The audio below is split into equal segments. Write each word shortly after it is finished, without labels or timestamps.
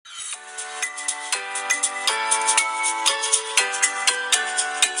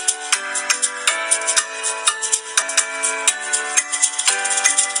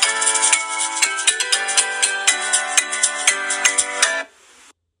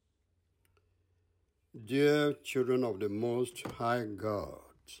Dear children of the Most High God,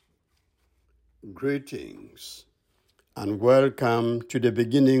 greetings and welcome to the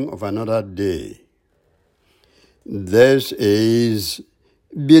beginning of another day. This is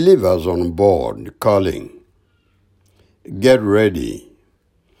Believers on Board calling. Get ready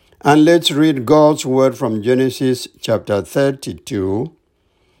and let's read God's word from Genesis chapter 32,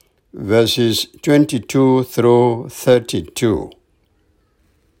 verses 22 through 32.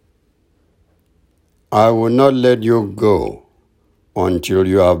 I will not let you go until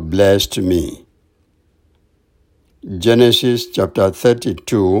you have blessed me. Genesis chapter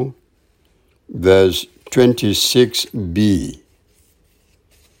 32, verse 26b.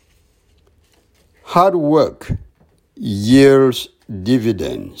 Hard work yields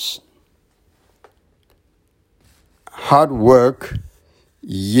dividends. Hard work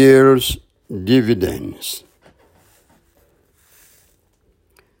yields dividends.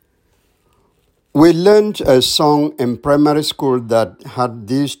 We learned a song in primary school that had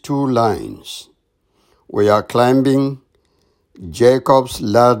these two lines. We are climbing Jacob's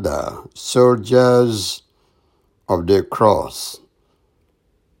ladder, soldiers of the cross.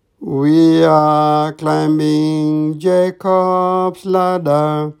 We are climbing Jacob's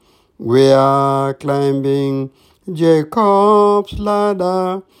ladder. We are climbing Jacob's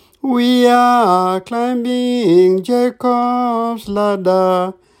ladder. We are climbing Jacob's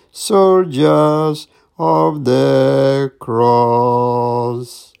ladder. Soldiers of the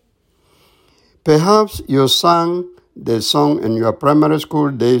cross. Perhaps you sang the song in your primary school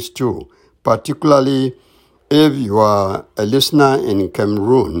days too, particularly if you are a listener in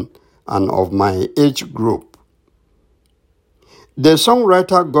Cameroon and of my age group. The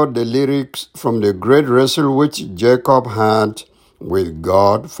songwriter got the lyrics from the great wrestle which Jacob had with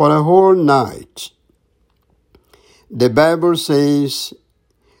God for a whole night. The Bible says,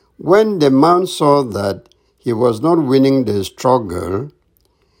 when the man saw that he was not winning the struggle,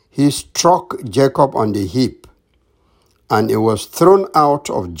 he struck Jacob on the hip, and it was thrown out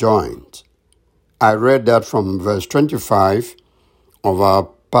of joint. I read that from verse 25 of our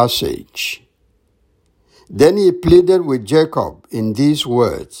passage. Then he pleaded with Jacob in these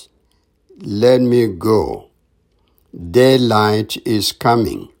words, "Let me go. Daylight is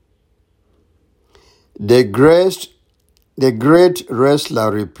coming." The great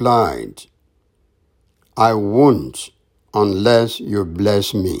wrestler replied, "I won't unless you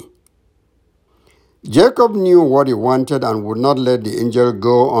bless me." Jacob knew what he wanted and would not let the angel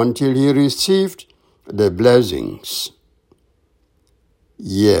go until he received the blessings.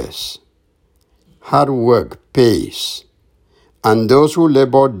 Yes, hard work pays, and those who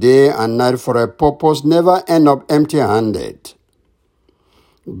labor day and night for a purpose never end up empty-handed.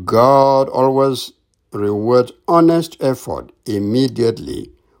 God always rewards honest effort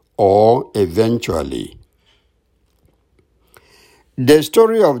immediately or eventually. The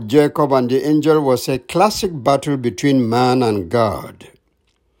story of Jacob and the angel was a classic battle between man and God,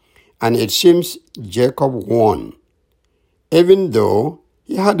 and it seems Jacob won, even though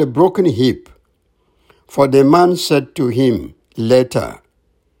he had a broken hip. For the man said to him later,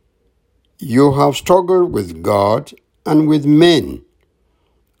 "You have struggled with God and with men,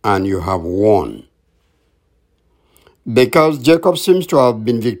 and you have won." Because Jacob seems to have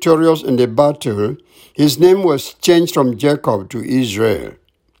been victorious in the battle, his name was changed from Jacob to Israel.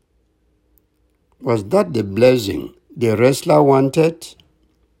 Was that the blessing the wrestler wanted?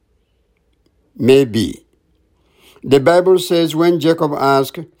 Maybe. The Bible says when Jacob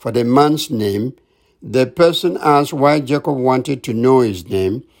asked for the man's name, the person asked why Jacob wanted to know his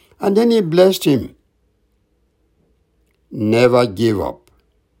name, and then he blessed him. Never give up.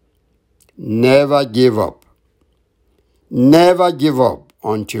 Never give up. Never give up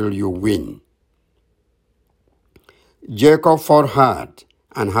until you win. Jacob fought hard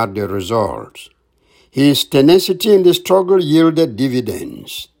and had the results. His tenacity in the struggle yielded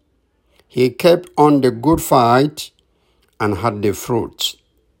dividends. He kept on the good fight and had the fruits.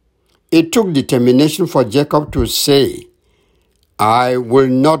 It took determination for Jacob to say, "I will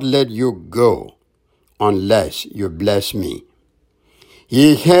not let you go unless you bless me."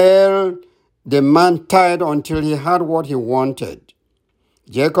 He held the man tight until he had what he wanted.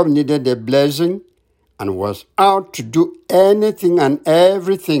 Jacob needed the blessing and was out to do anything and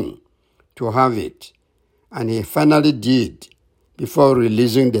everything to have it. And he finally did before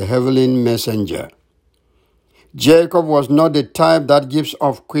releasing the heavenly messenger. Jacob was not the type that gives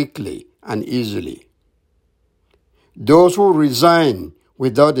up quickly and easily. Those who resign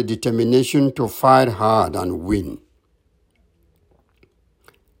without the determination to fight hard and win.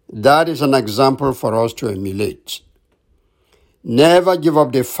 That is an example for us to emulate. Never give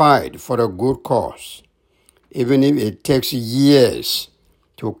up the fight for a good cause, even if it takes years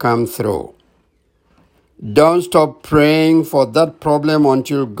to come through. Don't stop praying for that problem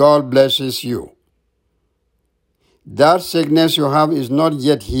until God blesses you. That sickness you have is not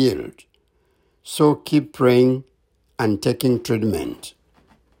yet healed, so keep praying and taking treatment.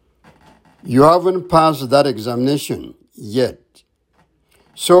 You haven't passed that examination yet,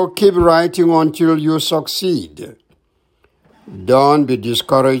 so keep writing until you succeed. Don't be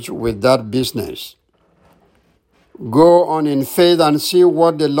discouraged with that business. Go on in faith and see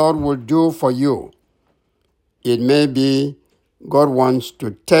what the Lord will do for you. It may be God wants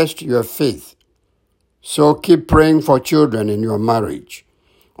to test your faith. So keep praying for children in your marriage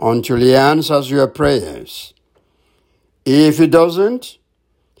until He answers your prayers. If He doesn't,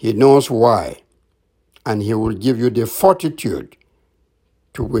 He knows why, and He will give you the fortitude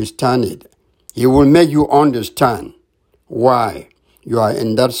to withstand it. He will make you understand why you are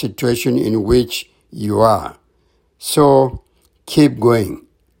in that situation in which you are. So keep going.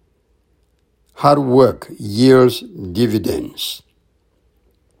 Hard work yields dividends.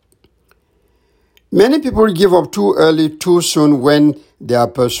 Many people give up too early, too soon when they are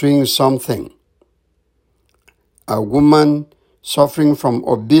pursuing something. A woman suffering from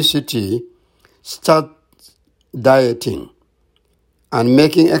obesity starts dieting and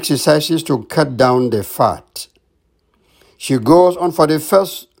making exercises to cut down the fat. She goes on for the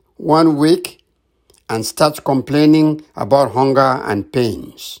first 1 week and starts complaining about hunger and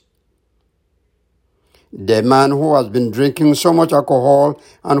pains. The man who has been drinking so much alcohol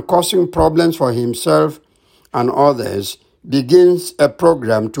and causing problems for himself and others begins a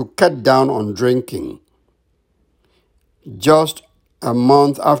program to cut down on drinking. Just a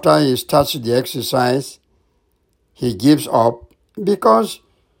month after he starts the exercise, he gives up because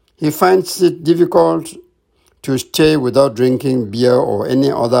he finds it difficult to stay without drinking beer or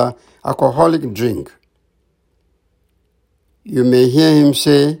any other alcoholic drink. You may hear him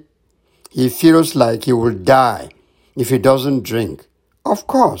say he feels like he will die if he doesn't drink. Of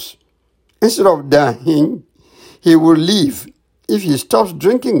course, instead of dying, he will live if he stops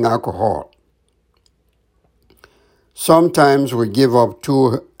drinking alcohol. Sometimes we give up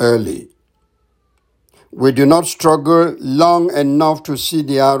too early. We do not struggle long enough to see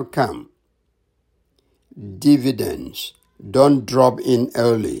the outcome. Dividends don't drop in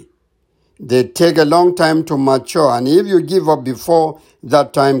early. They take a long time to mature, and if you give up before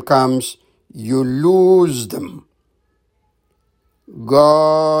that time comes, you lose them.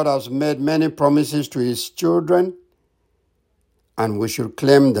 God has made many promises to His children, and we should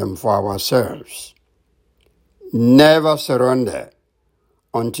claim them for ourselves. Never surrender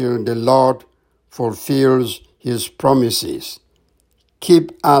until the Lord fulfills His promises.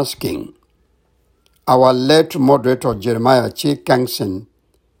 Keep asking. Our late moderator Jeremiah Chi Kangson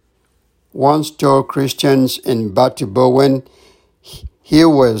once told Christians in Batibo when he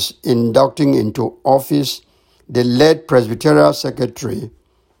was inducting into office the late Presbyterian Secretary,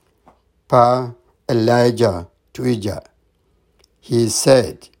 Pa Elijah Twija. He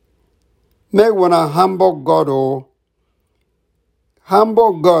said, "Make one a humble God,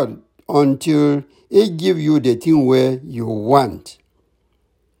 humble God until He give you the thing where you want.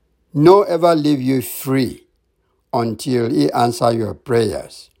 No ever leave you free until He answer your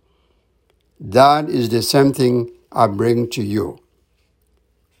prayers." That is the same thing I bring to you.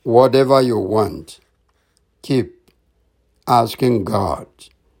 Whatever you want, keep asking God.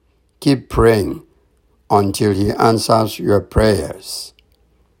 Keep praying until He answers your prayers.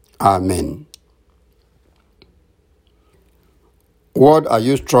 Amen. What are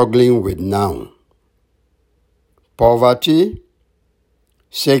you struggling with now? Poverty,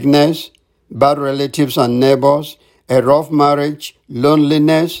 sickness, bad relatives and neighbors, a rough marriage,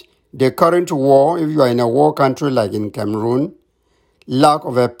 loneliness, the current war, if you are in a war country like in Cameroon, lack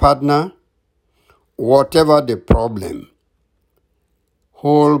of a partner, whatever the problem,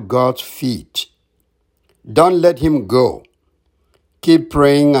 hold God's feet. Don't let Him go. Keep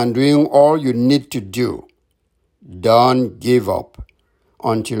praying and doing all you need to do. Don't give up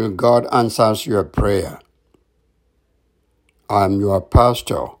until God answers your prayer. I am your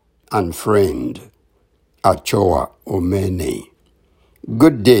pastor and friend, Achoa Omene.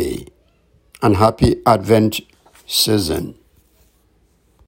 Good day and happy Advent season.